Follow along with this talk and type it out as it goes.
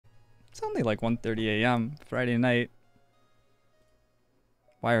It's only like 1:30 a.m. Friday night.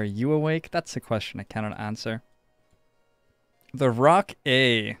 Why are you awake? That's a question I cannot answer. The Rock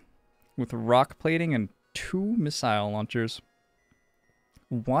A with rock plating and 2 missile launchers.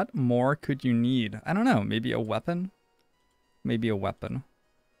 What more could you need? I don't know. Maybe a weapon? Maybe a weapon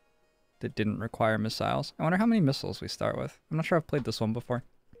that didn't require missiles. I wonder how many missiles we start with. I'm not sure I've played this one before.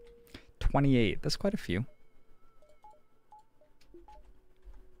 28. That's quite a few.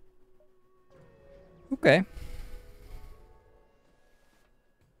 Okay.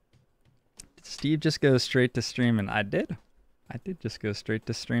 Did Steve just go straight to streaming? I did. I did just go straight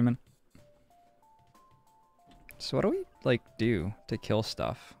to streaming. So what do we, like, do to kill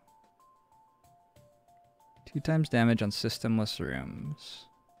stuff? 2 times damage on systemless rooms.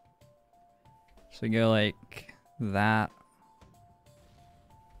 So we go like that.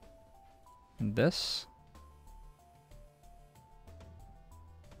 And this.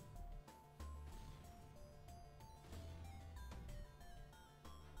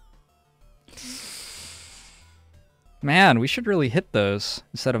 Man, we should really hit those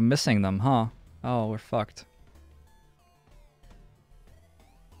instead of missing them, huh? Oh, we're fucked.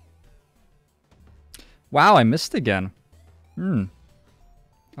 Wow, I missed again. Oh,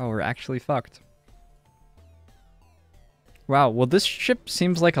 we're actually fucked. Wow, well this ship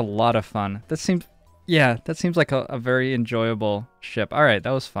seems like a lot of fun. That seems, yeah, that seems like a very enjoyable ship. Alright,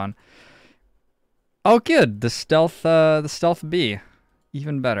 that was fun. Oh good, the stealth B.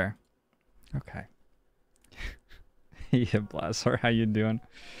 Even better. Okay. Yeah, Blazor, how you doing?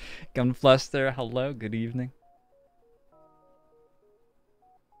 Gunfluster, hello, good evening.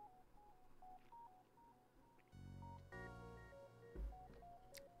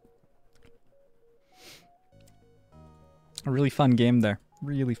 A really fun game there.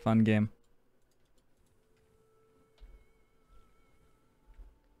 Really fun game.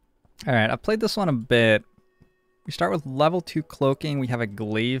 Alright, I've played this one a bit. We start with level 2 cloaking. We have a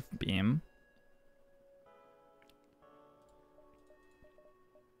glaive beam.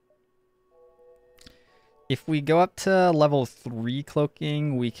 If we go up to level 3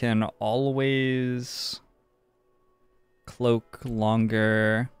 cloaking, we can always cloak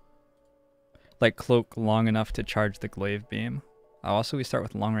longer. Like cloak long enough to charge the glaive beam. Also, we start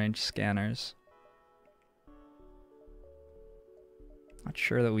with long range scanners. Not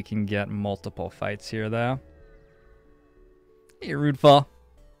sure that we can get multiple fights here though. Hey, Rudefall.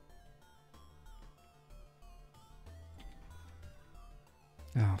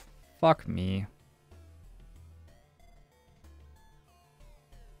 Oh, fuck me.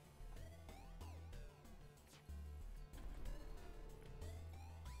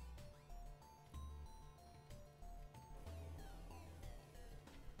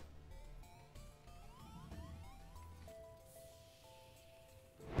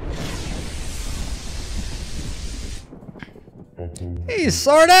 Hey,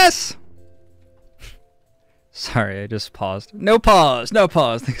 Sardus! Sorry, I just paused. No pause, no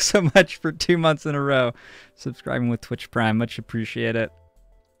pause. Thanks so much for 2 months in a row subscribing with Twitch Prime. Much appreciate it.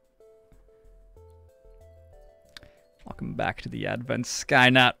 Welcome back to the Advent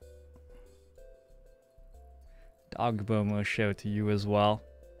Skynet. Dog Bomo show to you as well.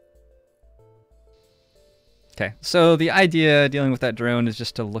 Okay, so the idea dealing with that drone is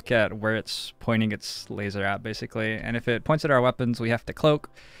just to look at where it's pointing its laser at, basically. And if it points at our weapons, we have to cloak.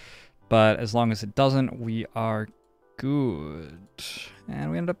 But as long as it doesn't, we are good.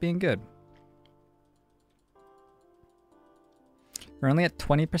 And we end up being good. We're only at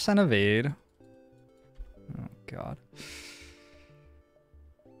 20% evade. Oh, God.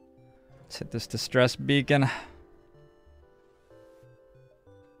 Let's hit this distress beacon.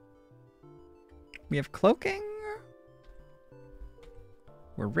 We have cloaking.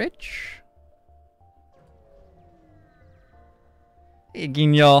 We're rich. Hey,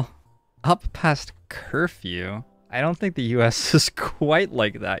 Guignol. Up past curfew. I don't think the US is quite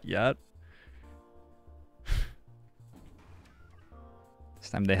like that yet. This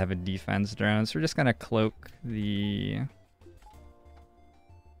time they have a defense drone, so we're just gonna cloak the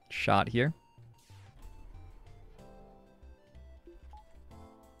shot here.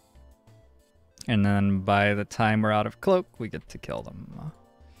 And then by the time we're out of cloak, we get to kill them.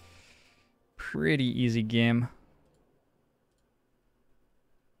 Pretty easy game.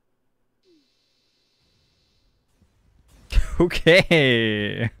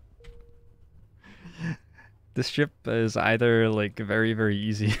 Okay. This ship is either like very, very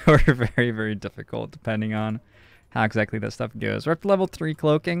easy or very, very difficult, depending on how exactly that stuff goes. We're up to level 3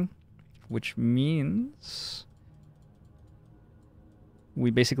 cloaking, which means we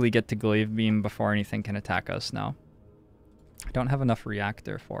basically get to glaive beam before anything can attack us now. I don't have enough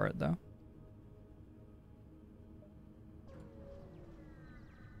reactor for it though.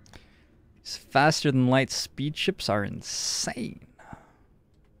 These faster than light speed ships are insane.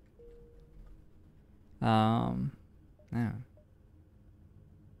 Yeah.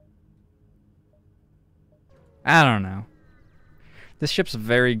 I don't know. This ship's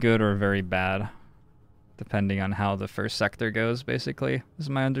very good or very bad, depending on how the first sector goes, basically, is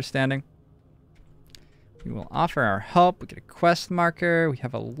my understanding. We will offer our help. We get a quest marker. We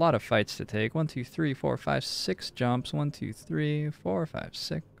have a lot of fights to take. 1, 2, 3, 4, 5, 6 jumps. 1, 2, 3, 4, 5,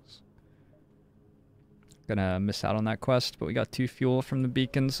 6. Gonna miss out on that quest, but we got 2 fuel from the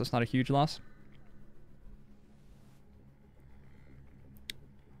beacons, so it's not a huge loss.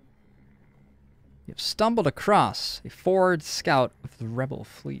 You have stumbled across a forward scout of the rebel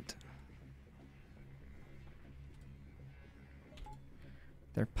fleet.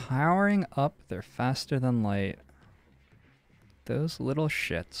 They're powering up. They're faster than light. Those little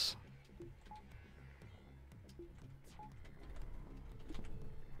shits.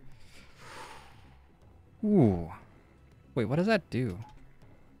 Ooh. Wait, what does that do?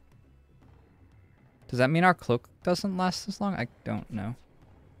 Does that mean our cloak doesn't last as long? I don't know.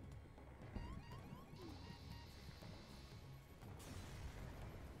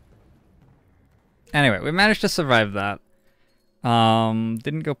 Anyway, we managed to survive that.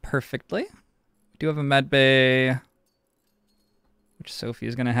 Didn't go perfectly. We do have a med bay, which Sophie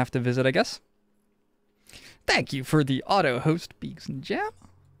is going to have to visit, I guess. Thank you for the auto host, Beaks and Jam.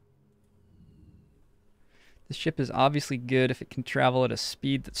 The ship is obviously good if it can travel at a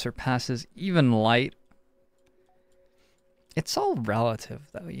speed that surpasses even light. It's all relative,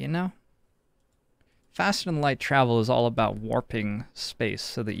 though, you know? Faster than light travel is all about warping space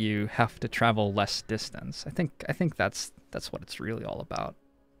so that you have to travel less distance. I think that's what it's really all about.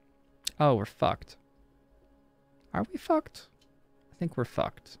 Oh, we're fucked. Are we fucked? I think we're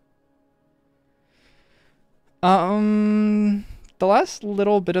fucked. The last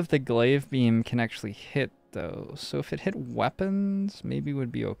little bit of the glaive beam can actually hit, though. So if it hit weapons, maybe it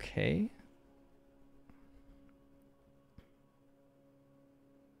would be okay.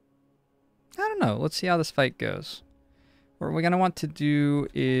 I don't know. Let's see how this fight goes. What we're going to want to do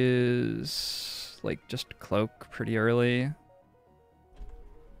is, like, just cloak pretty early.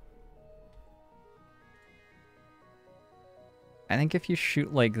 I think if you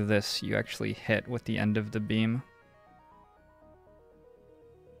shoot like this, you actually hit with the end of the beam.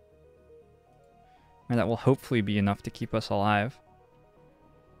 And that will hopefully be enough to keep us alive.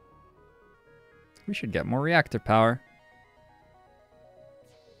 We should get more reactor power.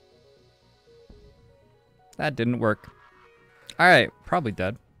 That didn't work. Alright, probably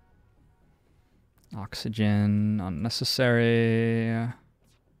dead. Oxygen, unnecessary.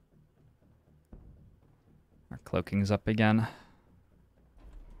 Our cloaking's up again.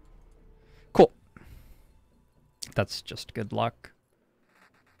 Cool. That's just good luck.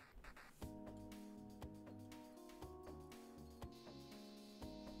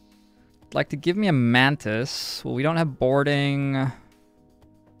 Like to give me a mantis. Well, we don't have boarding.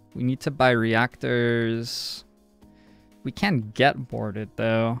 We need to buy reactors. We can get boarded,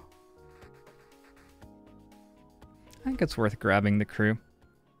 though. I think it's worth grabbing the crew.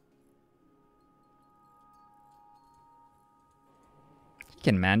 He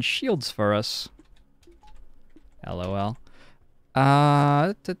can man shields for us. LOL.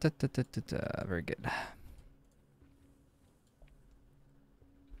 Very good.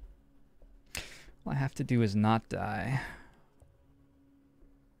 All I have to do is not die.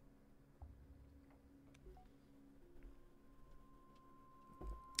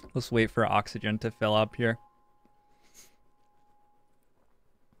 Let's wait for oxygen to fill up here.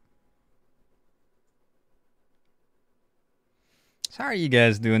 So how are you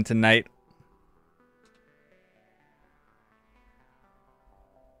guys doing tonight?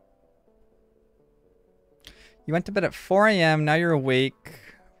 You went to bed at 4 a.m. Now you're awake.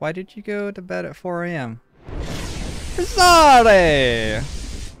 Why did you go to bed at 4 a.m.? Sorry!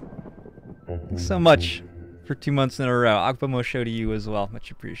 Thanks so much for 2 months in a row. Akbamo show to you as well. Much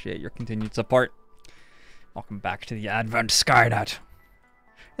appreciate your continued support. Welcome back to the Advent Skynet. Is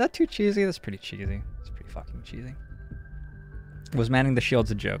that too cheesy? That's pretty cheesy. It's pretty fucking cheesy. Was manning the shields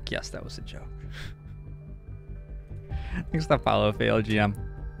a joke? Yes, that was a joke. Thanks for the follow, fail GM.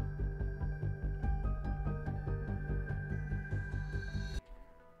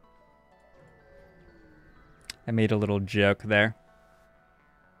 I made a little joke there.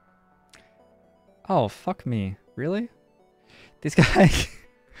 Oh, fuck me. Really? These guys...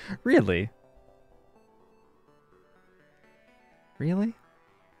 Really? Really?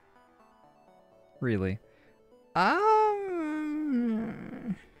 Really?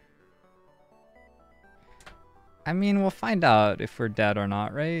 I mean, we'll find out if we're dead or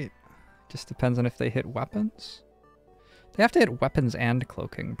not, right? Just depends on if they hit weapons. They have to hit weapons and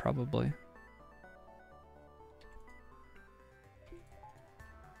cloaking, probably.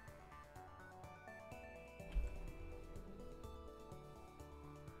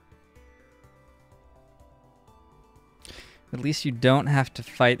 At least you don't have to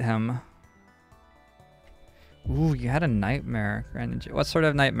fight him. Ooh, you had a nightmare, Grand Ninja. What sort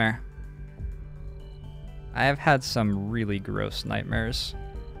of nightmare? I have had some really gross nightmares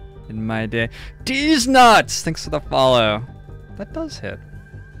in my day. D's nuts! Thanks for the follow. That does hit.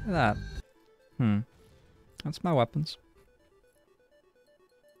 Look at that. That's my weapons.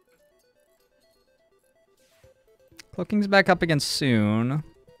 Cloaking's back up again soon.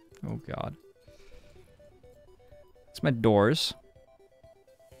 Oh god. It's my doors.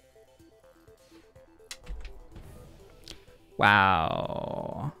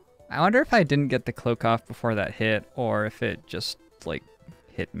 Wow. I wonder if I didn't get the cloak off before that hit, or if it just, like,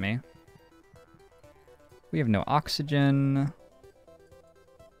 hit me. We have no oxygen.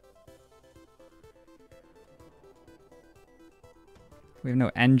 We have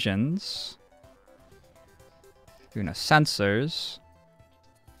no engines. We have no sensors.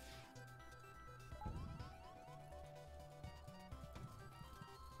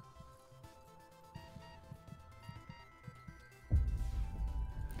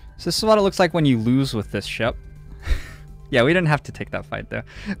 So this is what it looks like when you lose with this ship. Yeah, we didn't have to take that fight though.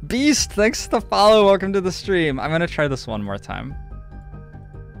 Beast, thanks for the follow. Welcome to the stream. I'm gonna try this one more time.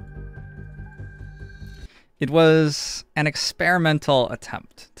 It was an experimental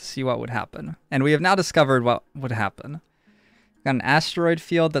attempt to see what would happen. And we have now discovered what would happen. Got an asteroid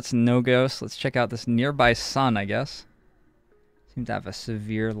field that's no-go, so let's check out this nearby sun, I guess. Seems to have a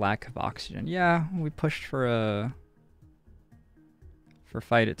severe lack of oxygen. Yeah, we pushed for a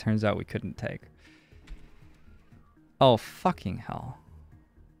fight it turns out we couldn't take. Oh, fucking hell.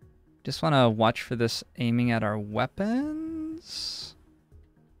 Just want to watch for this aiming at our weapons.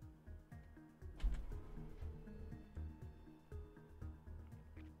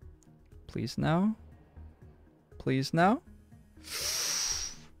 Please no. Please no.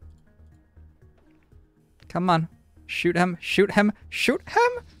 Come on. Shoot him. Shoot him. Shoot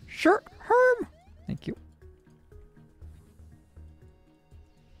him. Shoot him. Thank you.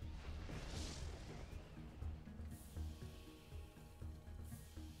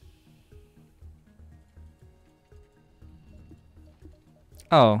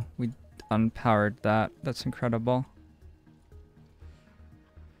 Oh, we unpowered that. That's incredible.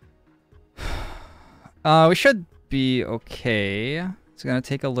 We should be okay. It's gonna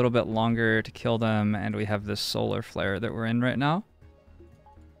take a little bit longer to kill them, and we have this solar flare that we're in right now.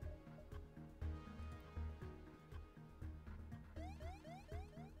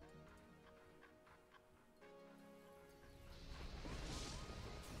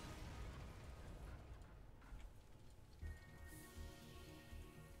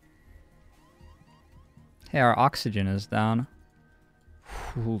 Hey, our oxygen is down.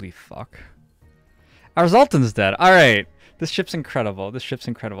 Holy fuck. Our Zoltan's dead. Alright. This ship's incredible. This ship's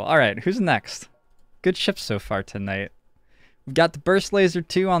incredible. Alright, who's next? Good ship so far tonight. We've got the Burst Laser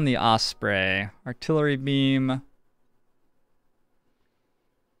 2 on the Osprey. Artillery Beam.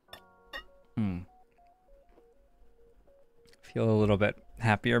 Feel a little bit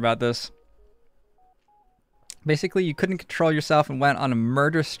happier about this. Basically, you couldn't control yourself and went on a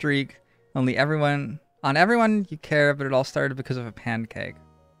murder streak. On everyone you care, but it all started because of a pancake.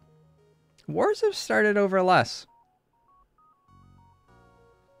 Wars have started over less.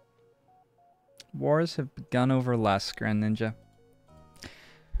 Wars have begun over less, Grand Ninja.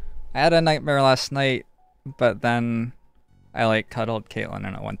 I had a nightmare last night, but then I cuddled Caitlin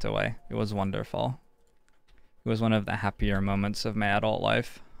and it went away. It was wonderful. It was one of the happier moments of my adult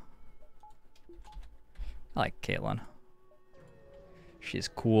life. I like Caitlin. She's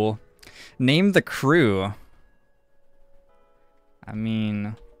cool. Name the crew. I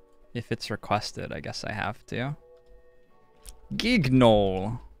mean, if it's requested, I guess I have to.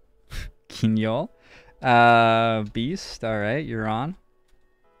 Gignol. Gignol. Beast, alright, you're on.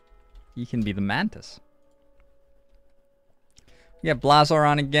 You can be the Mantis. We got Blazor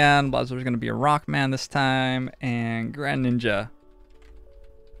on again. Blazor's gonna be a Rockman this time. And Grand Ninja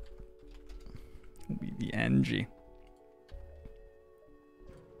will be the NG.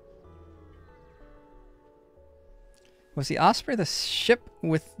 Was the Osprey the ship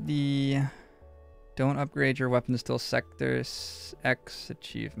with the don't upgrade your weapons till Sector X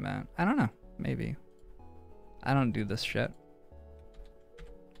achievement? I don't know. Maybe. I don't do this shit.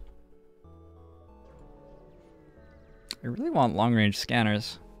 I really want long-range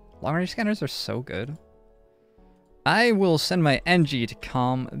scanners. Long-range scanners are so good. I will send my NG to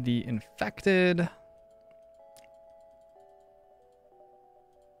calm the infected.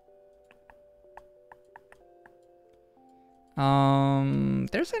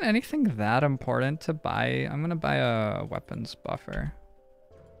 There isn't anything that important to buy. I'm gonna buy a weapons buffer.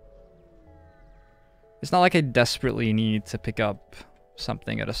 It's not like I desperately need to pick up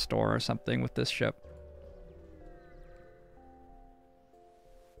something at a store or something with this ship.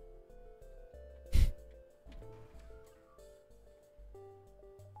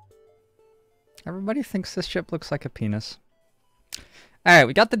 Everybody thinks this ship looks like a penis. Alright,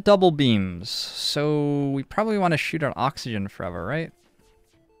 we got the double beams. So we probably want to shoot on oxygen forever, right?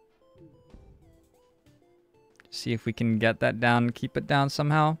 See if we can get that down, keep it down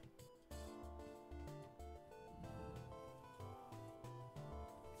somehow.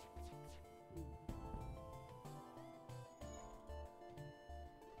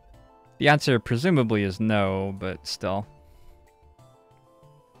 The answer presumably is no, but still.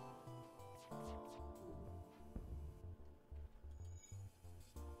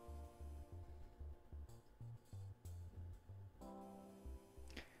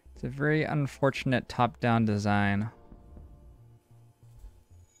 It's a very unfortunate top-down design.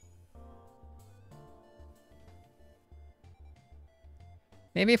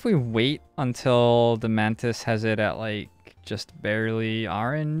 Maybe if we wait until the Mantis has it at like just barely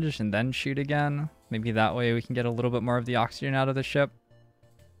orange and then shoot again. Maybe that way we can get a little bit more of the oxygen out of the ship.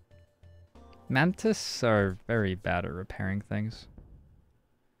 Mantis are very bad at repairing things.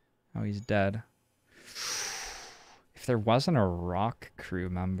 Oh, he's dead. If there wasn't a rock crew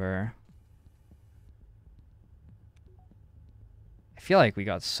member... I feel like we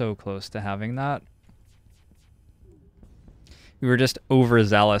got so close to having that. We were just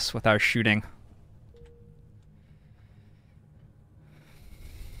overzealous with our shooting.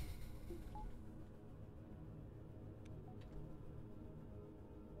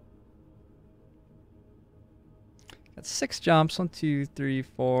 Got 6 jumps. 1, 2, 3,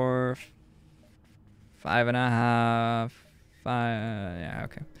 4, 5.5, 5. Yeah,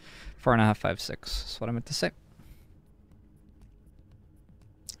 okay. 4.5, 5, 6. That's what I meant to say.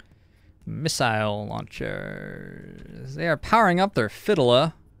 Missile launchers. They are powering up their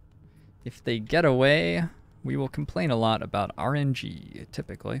fiddler. If they get away, we will complain a lot about RNG,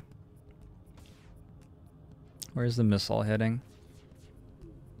 typically. Where's the missile hitting?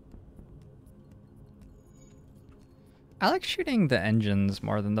 I like shooting the engines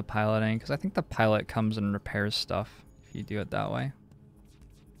more than the piloting, because I think the pilot comes and repairs stuff if you do it that way.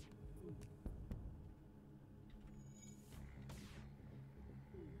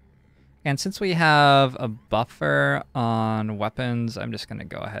 And since we have a buffer on weapons, I'm just going to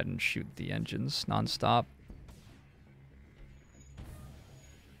go ahead and shoot the engines nonstop.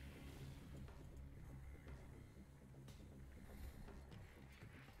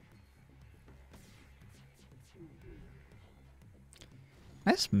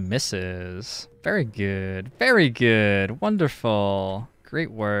 Nice misses. Very good. Very good. Wonderful. Great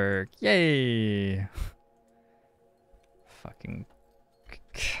work. Yay. Fucking...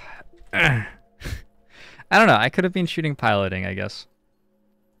 I don't know. I could have been shooting piloting, I guess.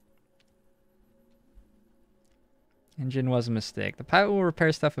 Engine was a mistake. The pilot will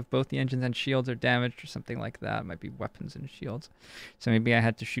repair stuff if both the engines and shields are damaged or something like that. Might be weapons and shields. So maybe I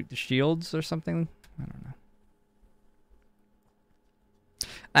had to shoot the shields or something. I don't know.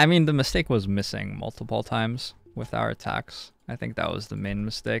 I mean, the mistake was missing multiple times with our attacks. I think that was the main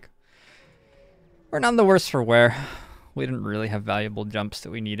mistake. We're none the worse for wear. We didn't really have valuable jumps that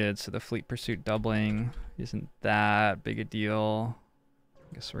we needed, so the fleet pursuit doubling isn't that big a deal.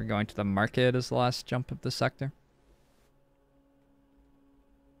 I guess we're going to the market as the last jump of the sector.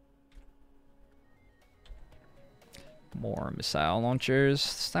 More missile launchers.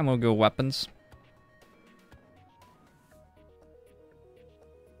 This time we'll go weapons.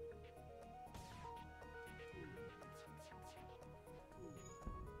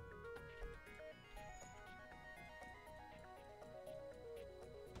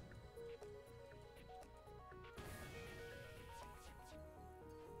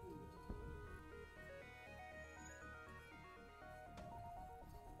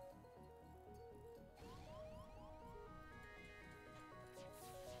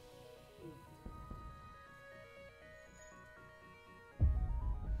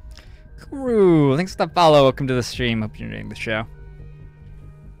 Crew, thanks for the follow. Welcome to the stream. Hope you're enjoying the show.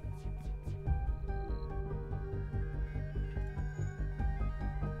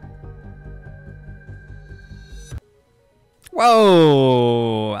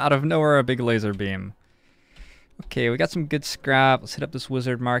 Whoa! Out of nowhere, a big laser beam. Okay, we got some good scrap. Let's hit up this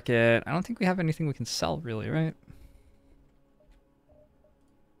wizard market. I don't think we have anything we can sell, really, right?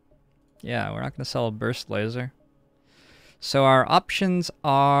 Yeah, we're not going to sell a burst laser. So our options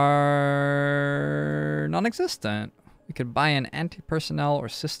are non-existent. We could buy an anti-personnel or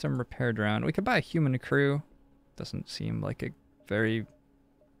system repair drone. We could buy a human crew. Doesn't seem like a very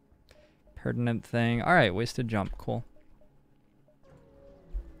pertinent thing. All right, wasted jump. Cool.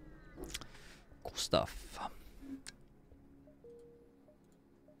 Cool stuff.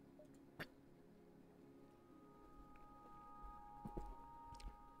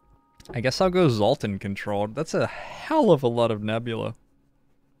 I guess I'll go Zoltan controlled. That's a hell of a lot of Nebula.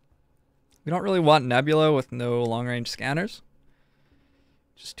 We don't really want Nebula with no long-range scanners.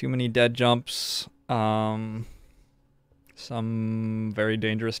 Just too many dead jumps. Some very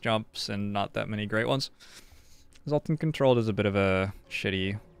dangerous jumps and not that many great ones. Zoltan controlled is a bit of a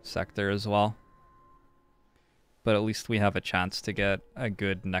shitty sector as well. But at least we have a chance to get a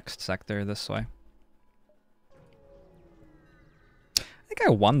good next sector this way. I think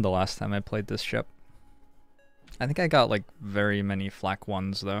I won the last time I played this ship. I think I got like very many flak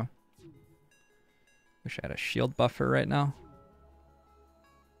ones though. Wish I had a shield buffer right now.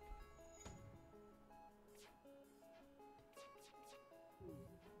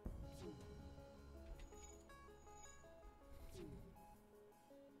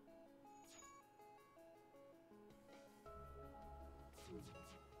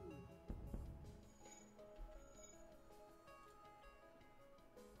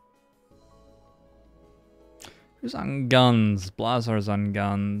 Who's on guns? Blazar's on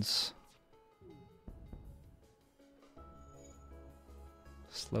guns.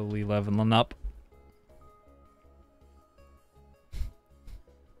 Slowly leveling up.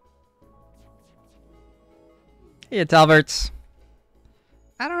 Hey, Talberts.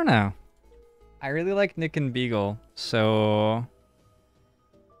 I don't know. I really like Nick and Beagle, so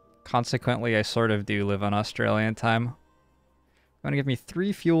consequently I sort of do live on Australian time. You want to give me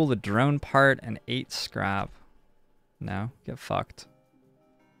 3 fuel, a drone part, and 8 scrap. No, get fucked.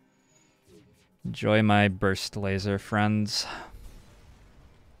 Enjoy my burst laser, friends.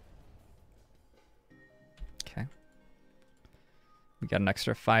 Okay. We got an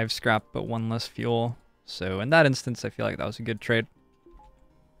extra 5 scrap, but 1 less fuel. So in that instance, I feel like that was a good trade.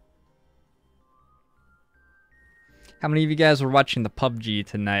 How many of you guys were watching the PUBG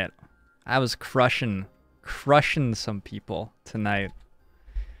tonight? I was crushing some people tonight.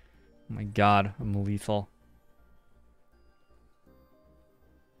 Oh my god, I'm lethal.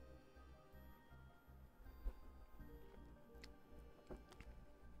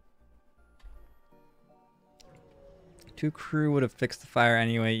 Two crew would have fixed the fire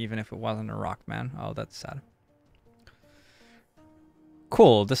anyway, even if it wasn't a rock man. Oh, that's sad.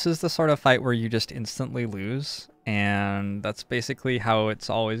 Cool, this is the sort of fight where you just instantly lose, and that's basically how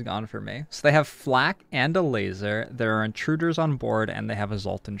it's always gone for me. So they have flak and a laser, there are intruders on board, and they have a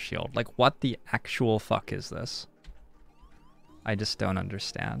Zoltan shield. Like, what the actual fuck is this? I just don't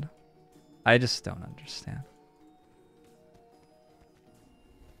understand. I just don't understand.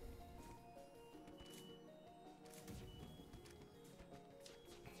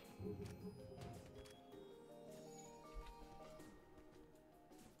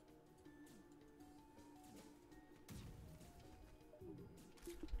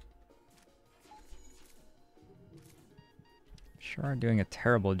 Sure are doing a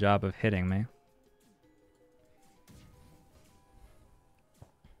terrible job of hitting me.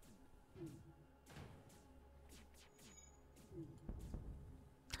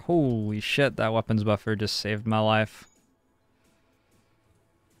 Holy shit, that weapons buffer just saved my life.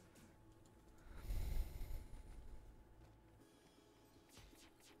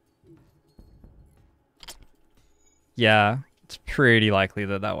 Yeah, it's pretty likely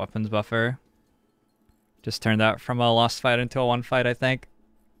that that weapons buffer just turned out from a lost fight into a won fight, I think.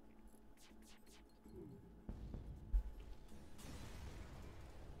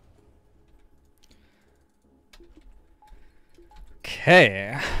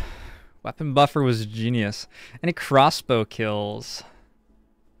 Okay. Weapon buffer was genius. Any crossbow kills?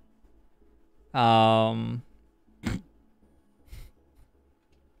 No,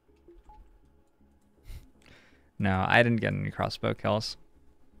 I didn't get any crossbow kills.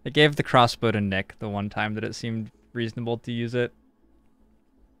 I gave the crossbow to Nick the one time that it seemed reasonable to use it.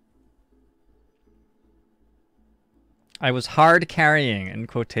 I was hard carrying in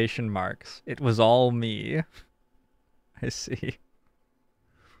quotation marks. It was all me. I see.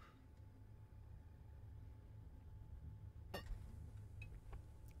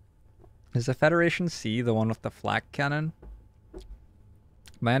 Is the Federation C the one with the flak cannon?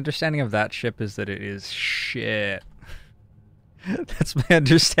 My understanding of that ship is that it is shit. That's my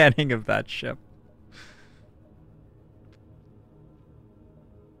understanding of that ship.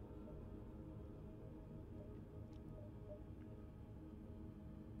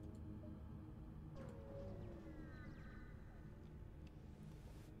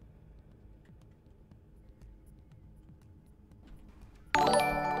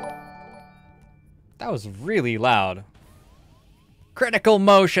 That was really loud. Critical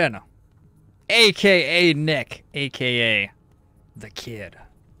motion! AKA Nick, AKA the kid.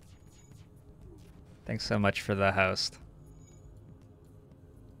 Thanks so much for the host.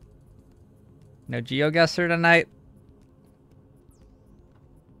 No GeoGuessr tonight?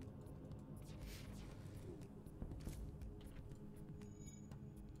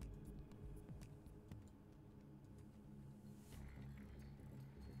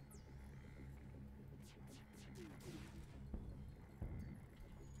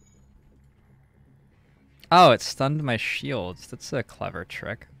 Oh, it stunned my shields. That's a clever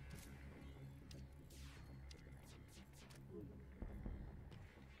trick.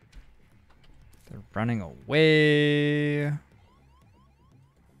 They're running away.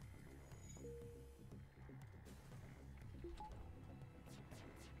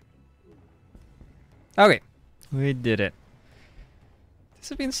 Okay, we did it. These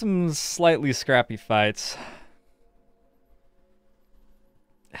have been some slightly scrappy fights.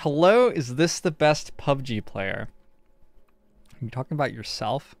 Hello, is this the best PUBG player? Are you talking about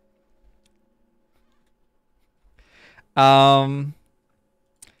yourself?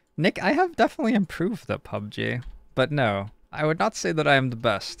 Nick, I have definitely improved at PUBG, but no, I would not say that I am the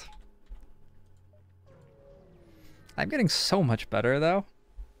best. I'm getting so much better, though.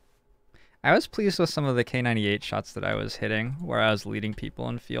 I was pleased with some of the K98 shots that I was hitting, where I was leading people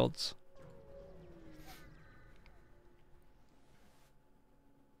in fields.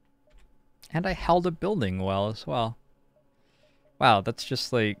 And I held a building well as well. Wow, that's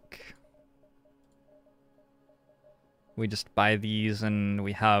just like... We just buy these and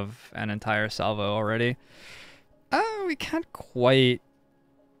we have an entire salvo already. We can't quite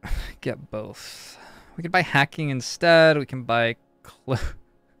get both. We could buy hacking instead. We can buy...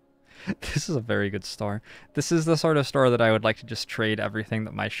 This is a very good store. This is the sort of store that I would like to just trade everything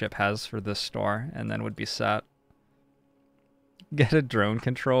that my ship has for this store and then would be set. Get a drone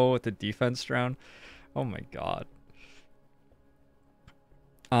control with a defense drone. Oh my god.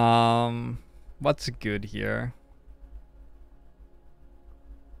 What's good here?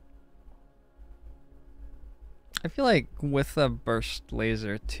 I feel like with a burst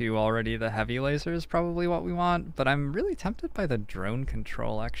laser too already, the heavy laser is probably what we want, but I'm really tempted by the drone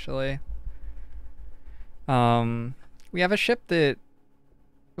control actually. We have a ship that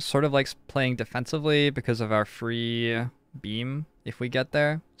sort of likes playing defensively because of our free beam if we get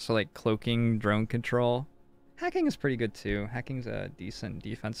there. So like cloaking, drone control. Hacking is pretty good too. Hacking's a decent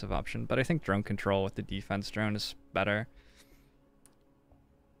defensive option, but I think drone control with the defense drone is better.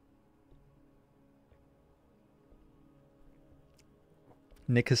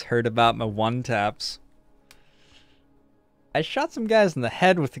 Nick has heard about my one-taps. I shot some guys in the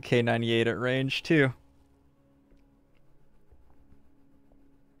head with the K98 at range too.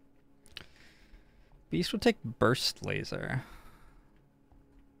 Beast would take burst laser.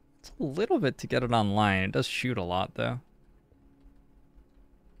 It's a little bit to get it online. It does shoot a lot though.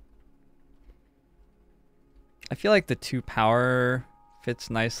 I feel like the 2 power fits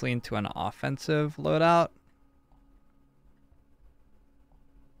nicely into an offensive loadout.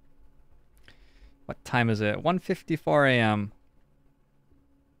 What time is it? 1:54 a.m.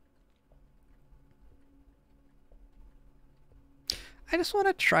 I just want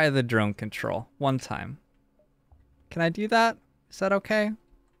to try the drone control one time. Can I do that? Is that okay?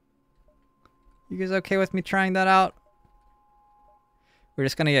 You guys okay with me trying that out? We're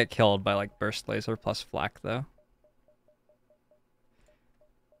just gonna get killed by like burst laser plus flak though.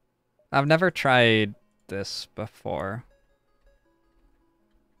 I've never tried this before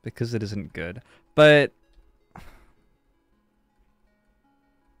because it isn't good. But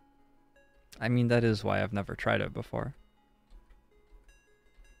I mean, that is why I've never tried it before.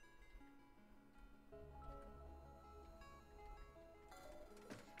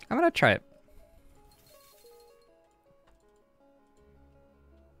 I'm gonna try it.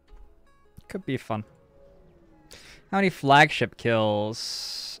 Could be fun. How many flagship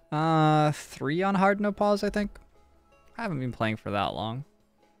kills? 3 on hard no pause, I think. I haven't been playing for that long.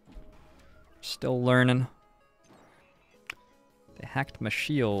 Still learning. They hacked my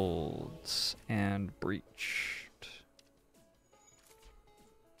shields and breached.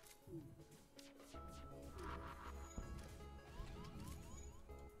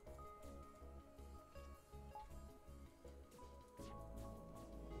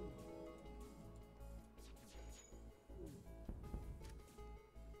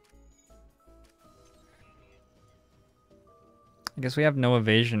 I guess we have no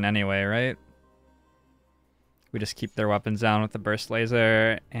evasion anyway, right? We just keep their weapons down with the burst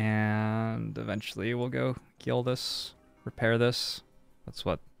laser, and eventually we'll go kill this, repair this. That's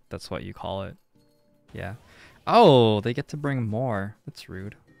what you call it. Yeah. Oh, they get to bring more. That's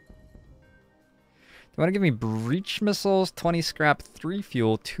rude. You want to give me breach missiles, 20 scrap, 3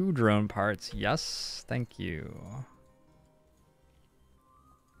 fuel, 2 drone parts? Yes, thank you.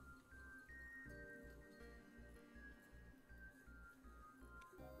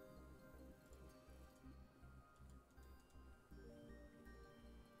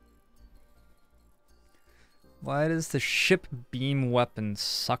 Why does the ship beam weapon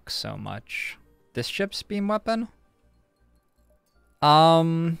suck so much? This ship's beam weapon?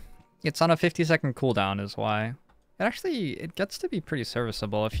 It's on a 50-second cooldown is why. It gets to be pretty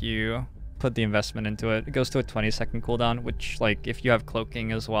serviceable if you put the investment into it. It goes to a 20-second cooldown, which, like, if you have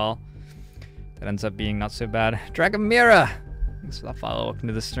cloaking as well, that ends up being not so bad. Dragomira! Thanks for the follow. Welcome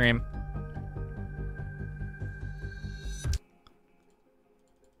to the stream.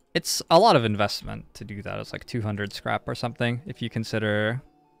 It's a lot of investment to do that. It's like 200 scrap or something, if you consider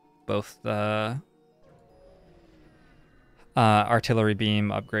both the artillery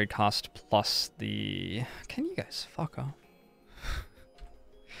beam upgrade cost plus the... Can you guys fuck off?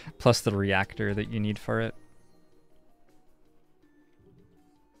 Plus the reactor that you need for it.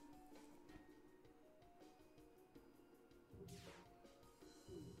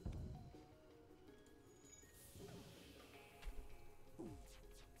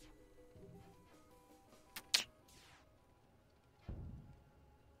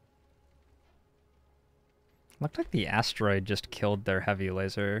 Looked like the asteroid just killed their heavy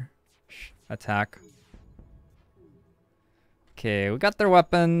laser attack. Okay, we got their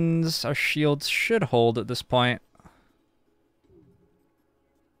weapons. Our shields should hold at this point.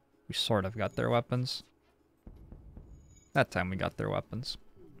 We sort of got their weapons. That time we got their weapons.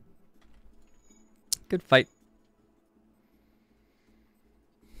 Good fight.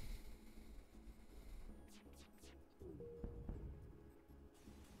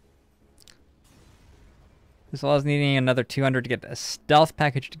 This allows needing another 200 to get a stealth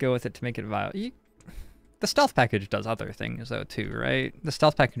package to go with it to make it viable. The stealth package does other things though too, right? The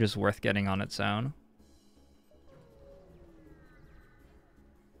stealth package is worth getting on its own.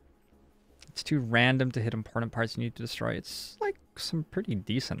 It's too random to hit important parts you need to destroy. It's like some pretty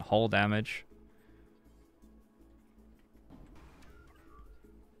decent hull damage.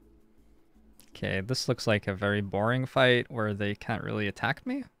 Okay, this looks like a very boring fight where they can't really attack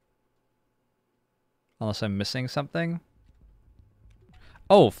me. Unless I'm missing something.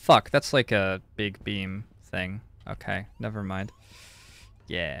 Oh, fuck. That's like a big beam thing. Okay, never mind.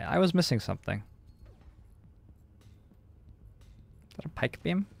 Yeah, I was missing something. Is that a pike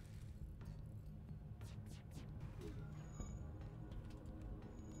beam?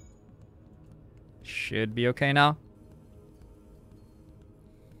 Should be okay now.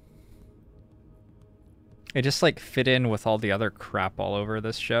 It just like fit in with all the other crap all over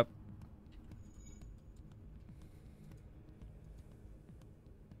this ship.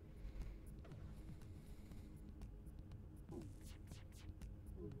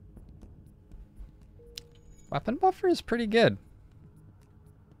 Weapon buffer is pretty good.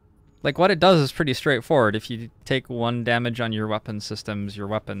 Like, what it does is pretty straightforward. If you take 1 damage on your weapon systems, your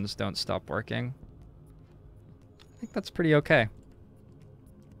weapons don't stop working. I think that's pretty okay.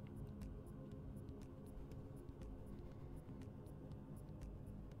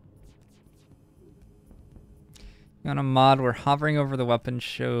 You want a mod where hovering over the weapon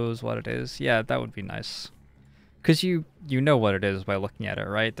shows what it is? Yeah, that would be nice. Because you know what it is by looking at it,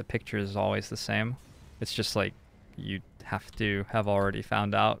 right? The picture is always the same. It's just like you have to have already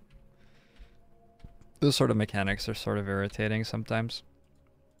found out. Those sort of mechanics are sort of irritating sometimes.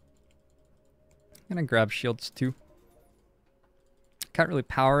 I'm gonna grab shields too. Can't really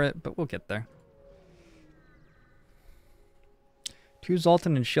power it, but we'll get there. 2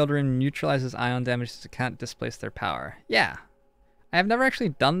 Zoltan and Shieldrin neutralizes ion damage so it can't displace their power. Yeah. I have never actually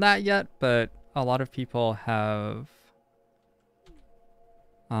done that yet, but a lot of people have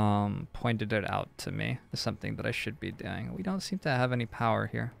pointed it out to me as something that I should be doing. We don't seem to have any power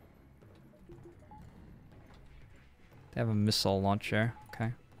here. They have a missile launcher.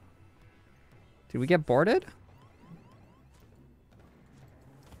 Okay. Did we get boarded?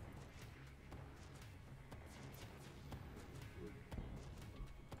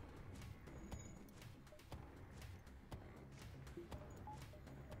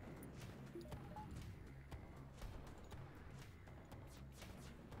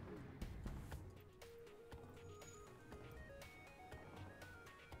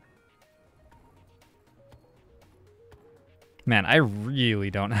 Man, I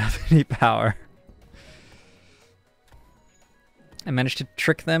really don't have any power. I managed to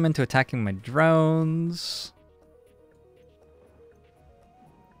trick them into attacking my drones.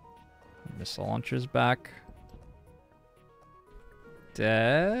 Missile launchers back.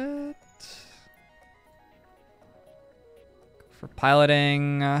 Dead. For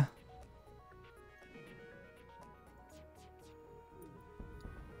piloting.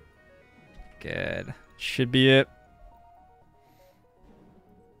 Good. Should be it.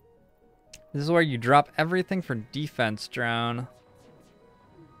 This is where you drop everything for defense drone.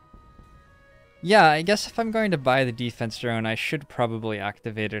 Yeah, I guess if I'm going to buy the defense drone, I should probably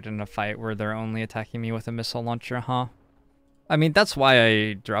activate it in a fight where they're only attacking me with a missile launcher, huh? I mean, that's why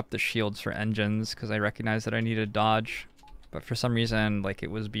I dropped the shields for engines, because I recognized that I needed dodge. But for some reason, like,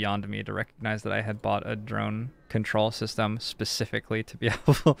 it was beyond me to recognize that I had bought a drone control system specifically to be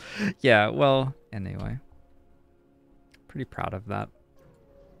able... Yeah, well, anyway. Pretty proud of that.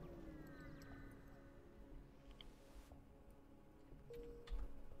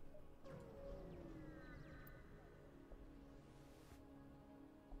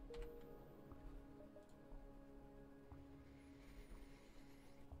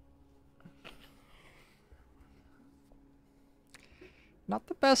 Not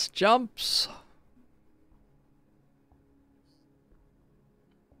the best jumps.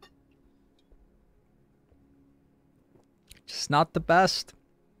 Just not the best.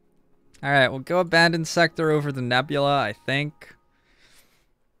 Alright, we'll go abandoned sector over the nebula, I think.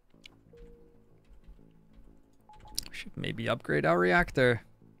 We should maybe upgrade our reactor.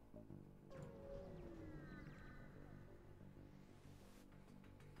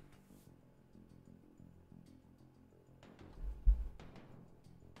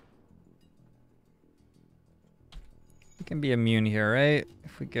 We can be immune here, right?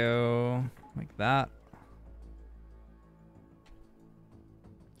 If we go like that.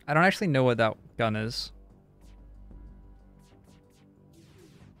 I don't actually know what that gun is.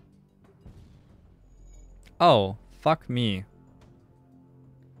 Oh, fuck me.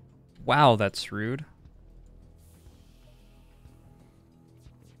 Wow, that's rude.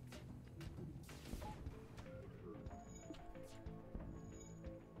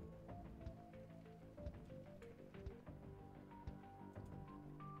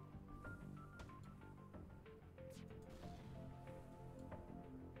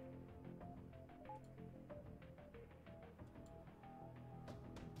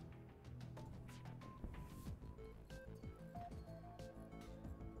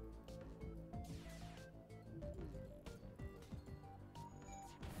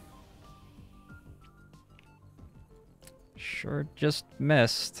 Sure just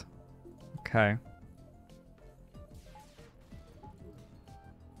missed. Okay.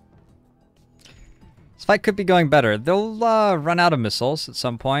 This fight could be going better. They'll run out of missiles at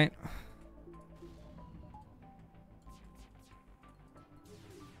some point.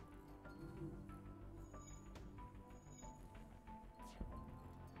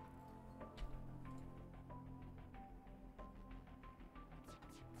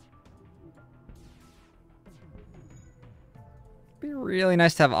 Be really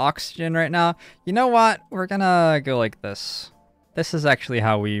nice to have oxygen right now. You know what? We're gonna go like this. This is actually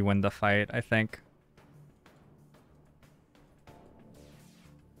how we win the fight, I think.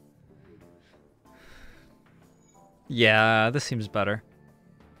 Yeah, this seems better.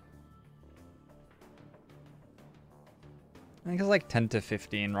 I think it's like 10 to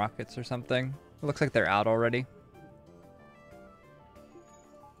 15 rockets or something. It looks like they're out already.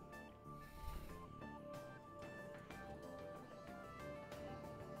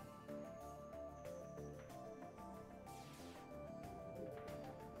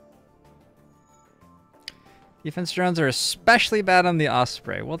 Defense drones are especially bad on the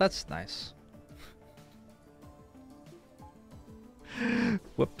Osprey. Well, that's nice.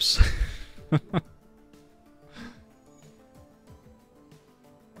 Whoops.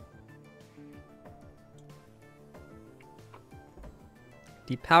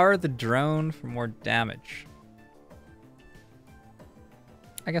 Depower the drone for more damage.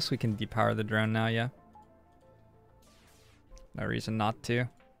 I guess we can depower the drone now, yeah. No reason not to.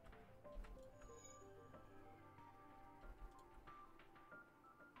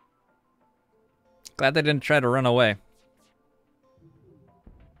 Glad they didn't try to run away.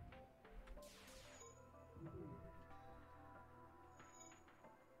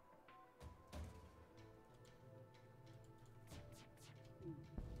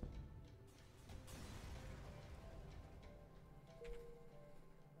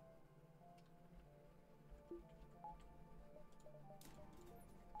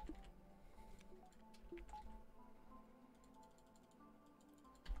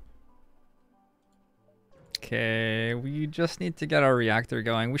 Okay, we just need to get our reactor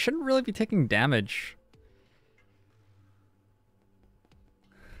going. We shouldn't really be taking damage.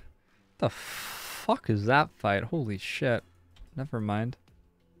 The fuck is that fight? Holy shit. Never mind.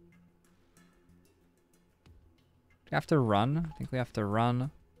 Do we have to run? I think we have to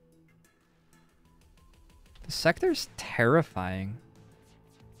run. The sector's terrifying.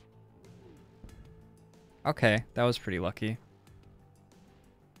 Okay, that was pretty lucky.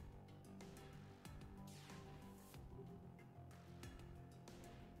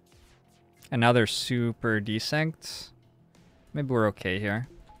 And now they're super desynced. Maybe we're okay here.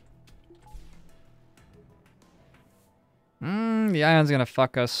 The Ion's gonna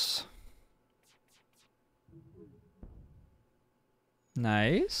fuck us.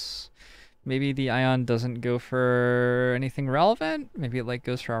 Nice. Maybe the Ion doesn't go for anything relevant. Maybe it like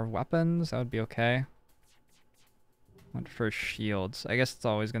goes for our weapons. That would be okay. Went for shields. I guess it's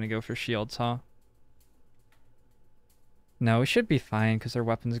always gonna go for shields, huh? No, we should be fine because their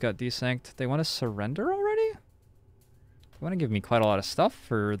weapons got desynced. They want to surrender already? They want to give me quite a lot of stuff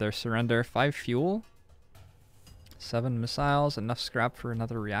for their surrender. 5 fuel. 7 missiles. Enough scrap for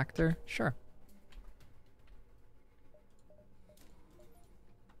another reactor. Sure.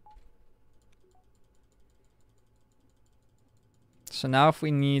 So now if we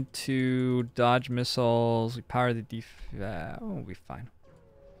need to dodge missiles, we power the we'll be fine.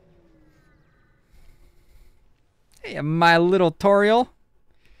 Hey, my little Toriel.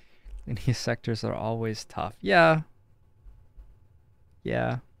 These sectors are always tough. Yeah.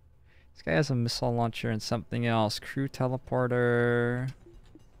 Yeah. This guy has a missile launcher and something else. Crew teleporter.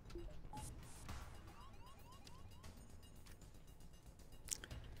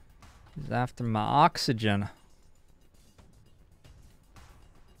 He's after my oxygen.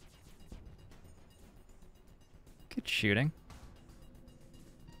 Good shooting.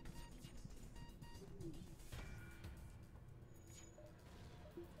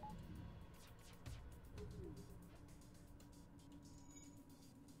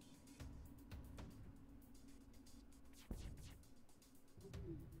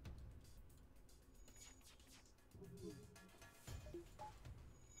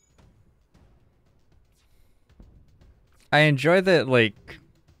 I enjoy that, like,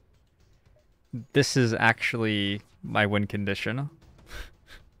 this is actually my win condition.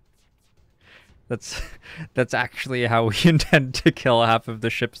 That's actually how we intend to kill half of the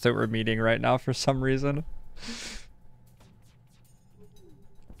ships that we're meeting right now for some reason.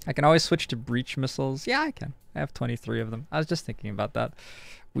 I can always switch to breach missiles. Yeah, I can. I have 23 of them. I was just thinking about that.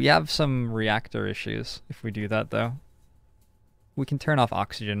 We have some reactor issues if we do that, though. We can turn off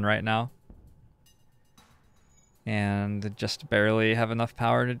oxygen right now. And just barely have enough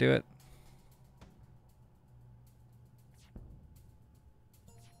power to do it.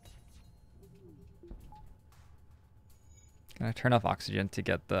 Gonna turn off oxygen to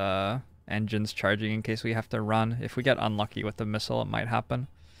get the engines charging in case we have to run. If we get unlucky with the missile, it might happen.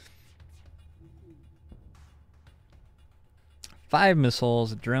 5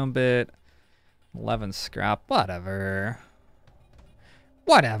 missiles, a drone bit, 11 scrap, whatever.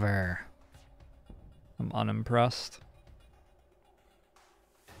 Whatever. I'm unimpressed.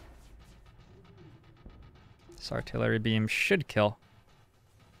 This artillery beam should kill.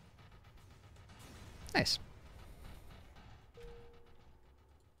 Nice.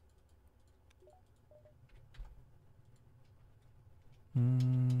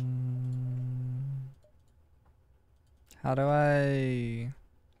 How do I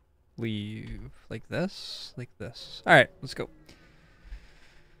leave? Like this? Like this. All right, let's go.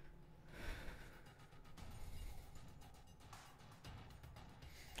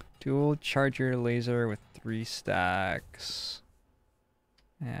 Dual charger laser with 3 stacks.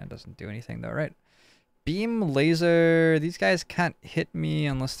 Yeah, it doesn't do anything though, right? Beam laser. These guys can't hit me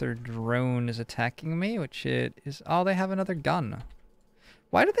unless their drone is attacking me, which it is. Oh, they have another gun.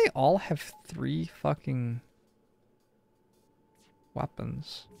 Why do they all have 3 fucking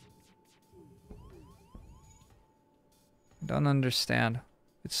weapons? I don't understand.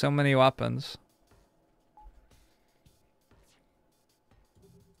 It's so many weapons.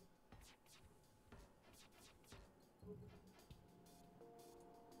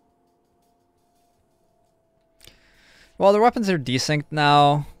 Well, their weapons are desynced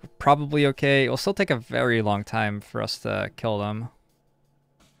now. Probably okay. It will still take a very long time for us to kill them.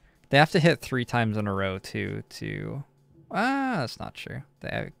 They have to hit 3 times in a row to that's not true.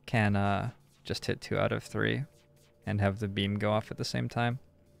 They can just hit 2 out of 3 and have the beam go off at the same time.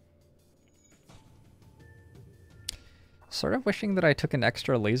 Sort of wishing that I took an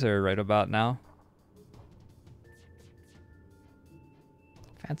extra laser right about now.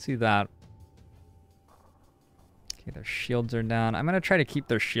 Fancy that. Okay, their shields are down. I'm going to try to keep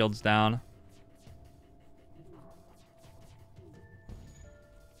their shields down.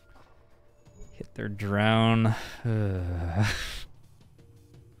 Their drone.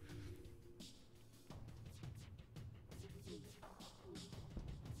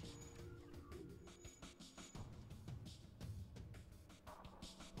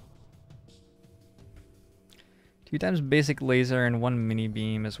 Two times basic laser and one mini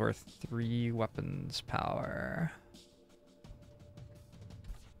beam is worth 3 weapons power.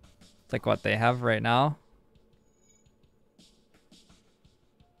 It's like what they have right now.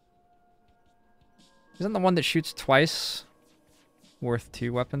 Isn't the one that shoots twice worth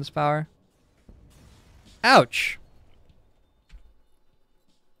 2 weapons power? Ouch!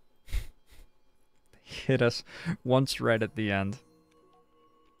 Hit us once right at the end.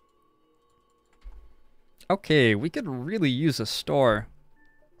 Okay, we could really use a store.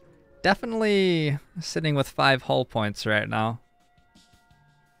 Definitely sitting with 5 hull points right now.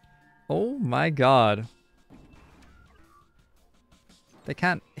 Oh my god. They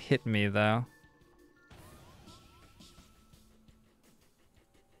can't hit me though.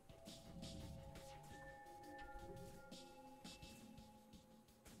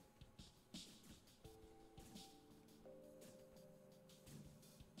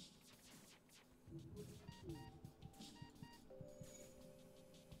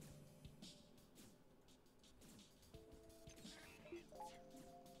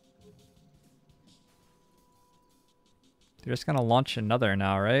 They're just gonna launch another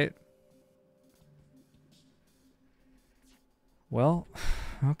now, right? Well,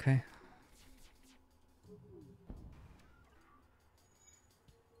 okay.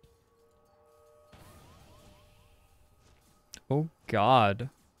 Oh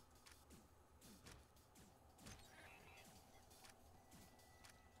god.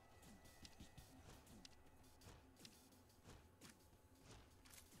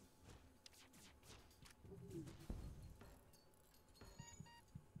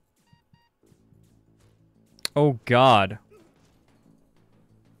 Oh god.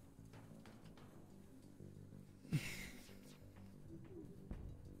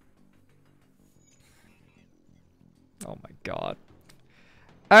 Oh my god.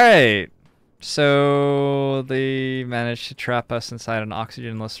 Alright. So they managed to trap us inside an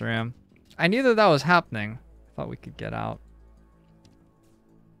oxygenless room. I knew that that was happening. I thought we could get out.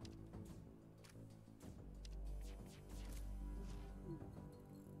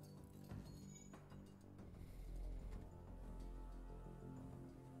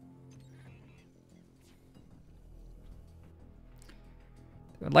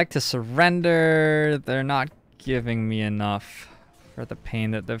 I would like to surrender. They're not giving me enough for the pain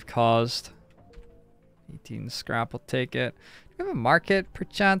that they've caused. 18 scrap, will take it. Do we have a market,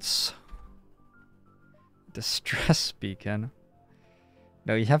 perchance? Distress beacon.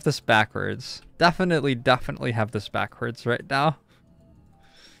 No, you have this backwards. Definitely have this backwards right now.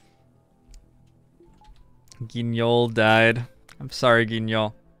 Guignol died. I'm sorry,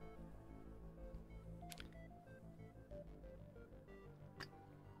 Guignol.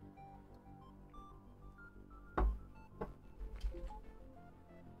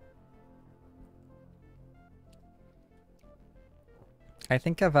 I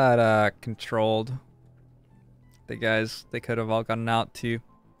think I've had controlled the guys. They could have all gotten out too.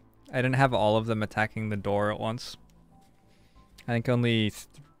 I didn't have all of them attacking the door at once. I think only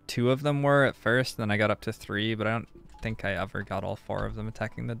 2 of them were at first, then I got up to 3, but I don't think I ever got all 4 of them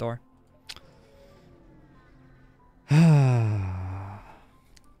attacking the door.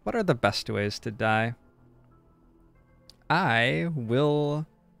 What are the best ways to die? I will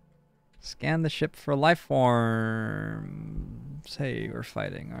scan the ship for life forms. Hey, we're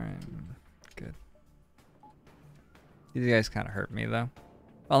fighting. Alright, good. These guys kind of hurt me though.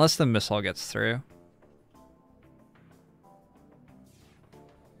 Unless the missile gets through.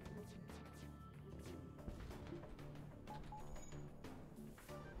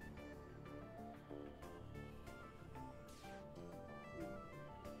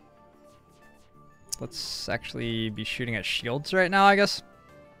 Let's actually be shooting at shields right now, I guess.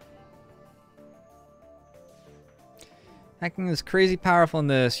 Hacking is crazy powerful in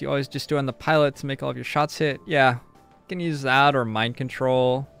this. You always just do on the pilot to make all of your shots hit. Yeah, you can use that or mind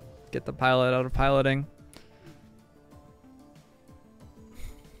control. Get the pilot out of piloting.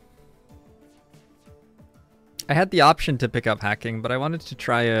 I had the option to pick up hacking, but I wanted to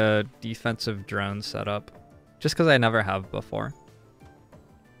try a defensive drone setup. Just because I never have before.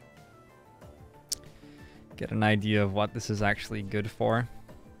 Get an idea of what this is actually good for.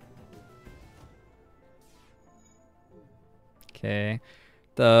 Okay,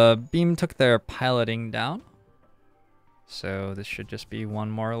 the beam took their piloting down. So this should just be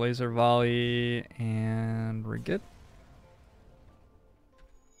one more laser volley and we're good.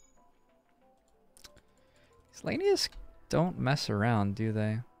 Lanius don't mess around, do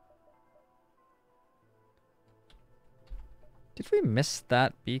they? Did we miss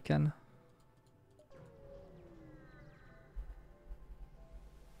that beacon?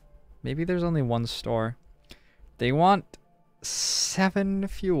 Maybe there's only one store. They want 7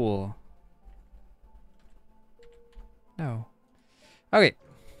 fuel. No. Okay.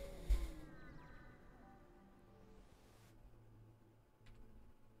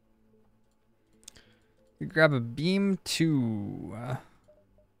 We grab a beam 2.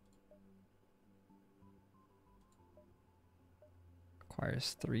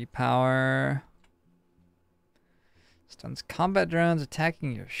 Requires 3 power. Stuns combat drones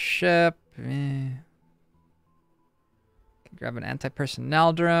attacking your ship. Can grab an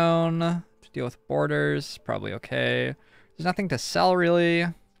anti-personnel drone to deal with borders. Probably okay. There's nothing to sell really.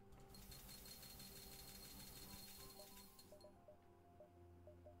 I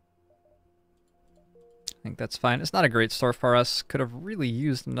think that's fine. It's not a great store for us. Could have really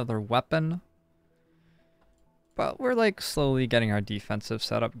used another weapon. But we're like slowly getting our defensive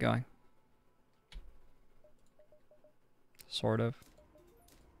setup going. Sort of.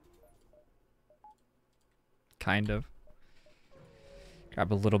 Kind of.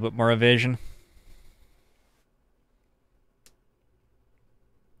 Grab a little bit more evasion.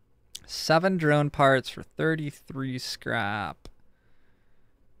 7 drone parts for 33 scrap.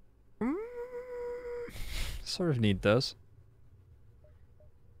 Sort of need those.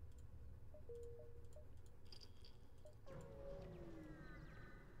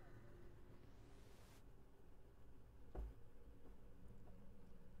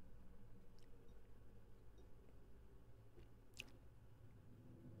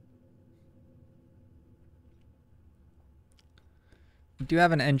 We do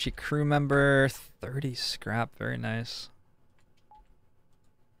have an NG crew member. 30 scrap, very nice.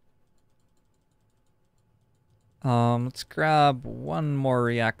 Let's grab one more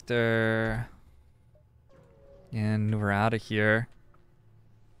reactor. And we're out of here.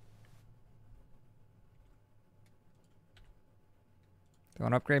 I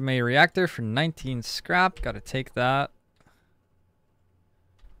want to upgrade my reactor for 19 scrap. Gotta take that.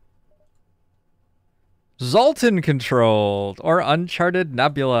 Zoltan controlled or Uncharted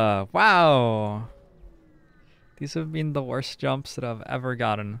Nebula. Wow. These have been the worst jumps that I've ever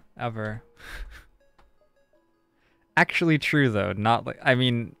gotten. Ever. Actually true though. Not like, I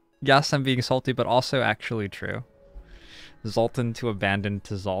mean, yes, I'm being salty, but also actually true. Zoltan to Abandoned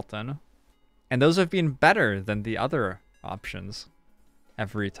to Zoltan. And those have been better than the other options.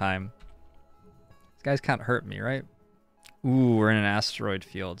 Every time. These guys can't hurt me, right? Ooh, we're in an asteroid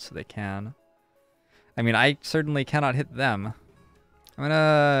field, so they can. I mean, I certainly cannot hit them. I'm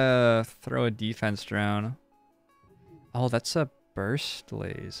gonna throw a defense drone. Oh, that's a burst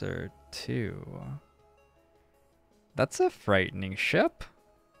laser, too. That's a frightening ship.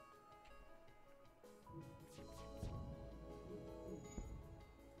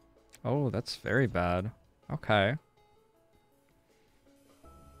 Oh, that's very bad. Okay.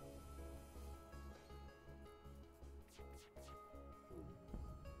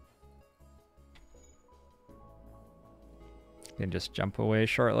 Can just jump away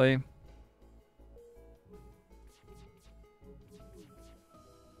shortly.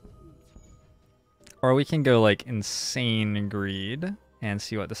 Or we can go like insane greed and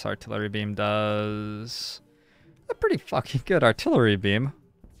see what this artillery beam does. A pretty fucking good artillery beam.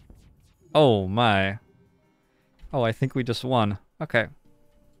 Oh my. Oh, I think we just won. Okay.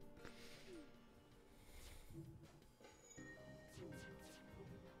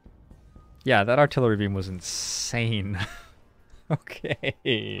 Yeah, that artillery beam was insane.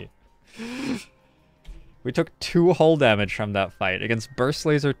 Okay. We took 2 hull damage from that fight against Burst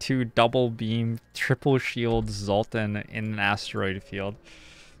Laser 2, Double Beam, Triple Shield, Zoltan in an asteroid field.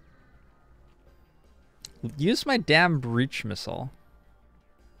 Use my damn breach missile.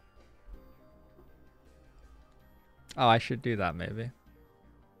 Oh, I should do that maybe.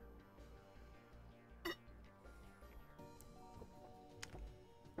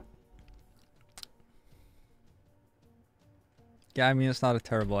 Yeah, I mean, it's not a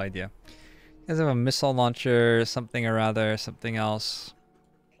terrible idea. You guys have a missile launcher, something or other, something else.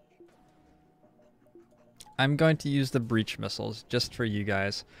 I'm going to use the breach missiles just for you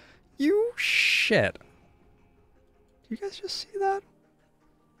guys. You shit. Do you guys just see that?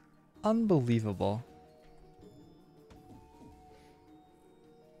 Unbelievable.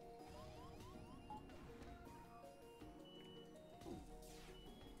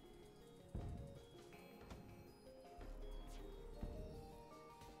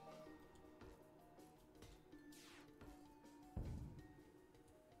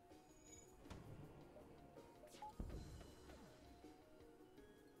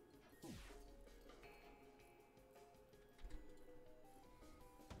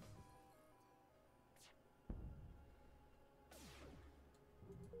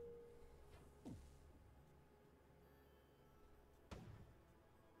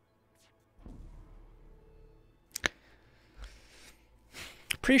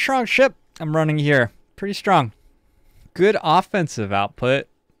 Pretty strong ship I'm running here. Pretty strong. Good offensive output.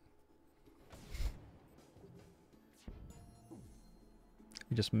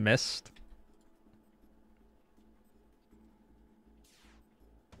 We just missed.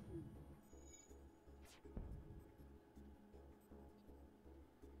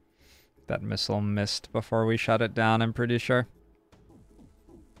 That missile missed before we shut it down, I'm pretty sure.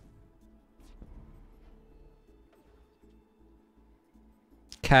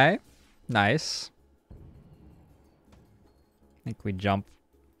 Okay. Nice. I think we jump.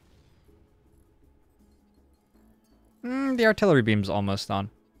 The artillery beam's almost on.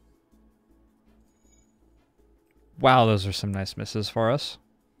 Wow, those are some nice misses for us.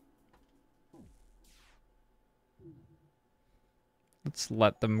 Let's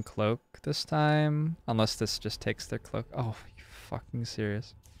let them cloak this time. Unless this just takes their cloak. Oh, you fucking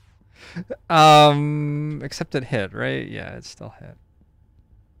serious? Except it hit, right? Yeah, it still hit.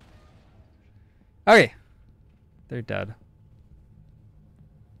 Okay. They're dead.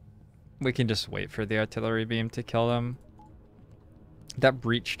 We can just wait for the artillery beam to kill them. That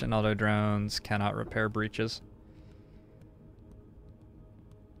breached and auto drones cannot repair breaches.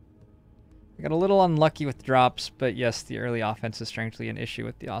 I got a little unlucky with drops, but yes, the early offense is strangely an issue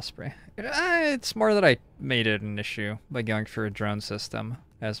with the Osprey. It's more that I made it an issue by going for a drone system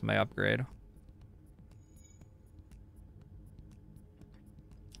as my upgrade.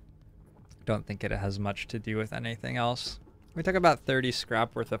 Don't think it has much to do with anything else. We took about 30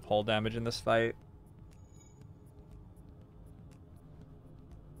 scrap worth of hull damage in this fight.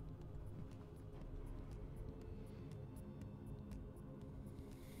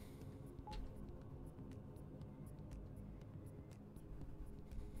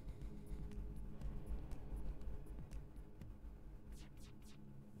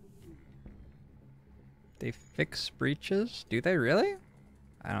 They fix breaches? Do they really?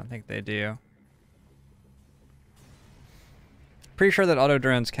 I don't think they do. Pretty sure that auto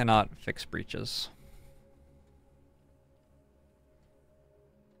drones cannot fix breaches.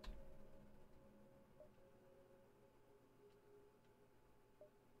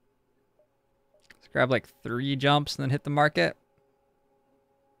 Let's grab like 3 jumps and then hit the market.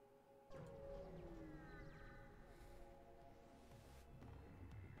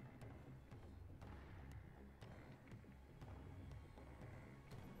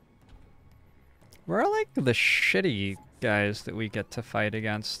 Where are like the shitty guys that we get to fight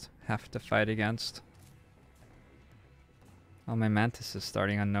against, have to fight against? Oh, my Mantis is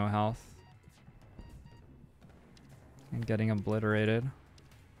starting on no health. And getting obliterated.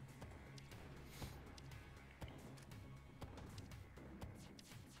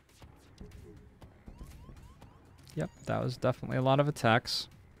 Yep, that was definitely a lot of attacks.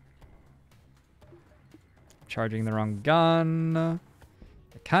 Charging the wrong gun.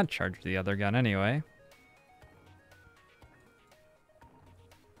 I can't charge the other gun anyway.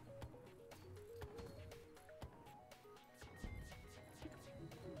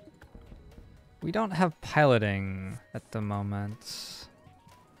 We don't have piloting at the moment.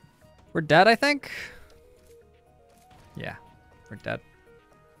 We're dead, I think? Yeah, we're dead.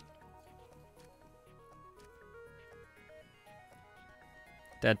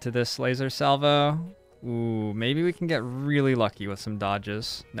 Dead to this laser salvo. Ooh, maybe we can get really lucky with some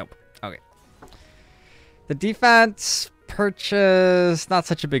dodges. Nope. Okay. The defense purchase, not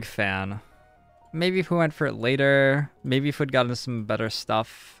such a big fan. Maybe if we went for it later. Maybe if we'd gotten some better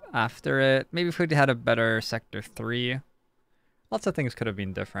stuff after it. Maybe if we'd had a better Sector 3. Lots of things could have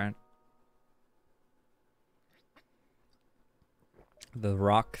been different. The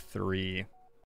Rock 3.